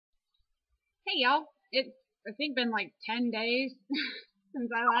Hey y'all, it's I think been like 10 days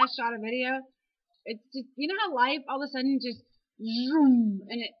since I last shot a video. It's just, you know how life all of a sudden just zoom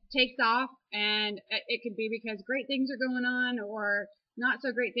and it takes off, and it could be because great things are going on or not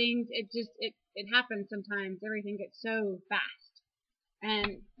so great things. It happens sometimes. Everything gets so fast.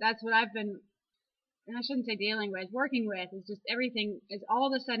 And that's what I've been, and I shouldn't say dealing with, working with, is just everything is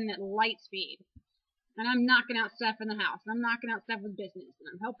all of a sudden at light speed. And I'm knocking out stuff in the house. And I'm knocking out stuff with business. And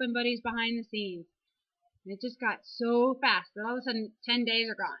I'm helping buddies behind the scenes. And it just got so fast that all of a sudden 10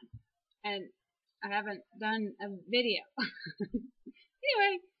 days are gone. And I haven't done a video.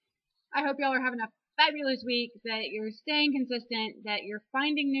 Anyway, I hope y'all are having a fabulous week, that you're staying consistent, that you're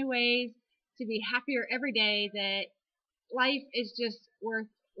finding new ways to be happier every day, that life is just worth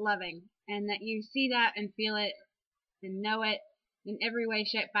loving, and that you see that and feel it and know it in every way,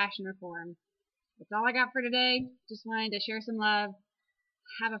 shape, fashion, or form. That's all I got for today. Just wanted to share some love.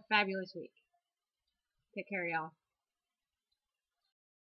 Have a fabulous week. Take care, y'all.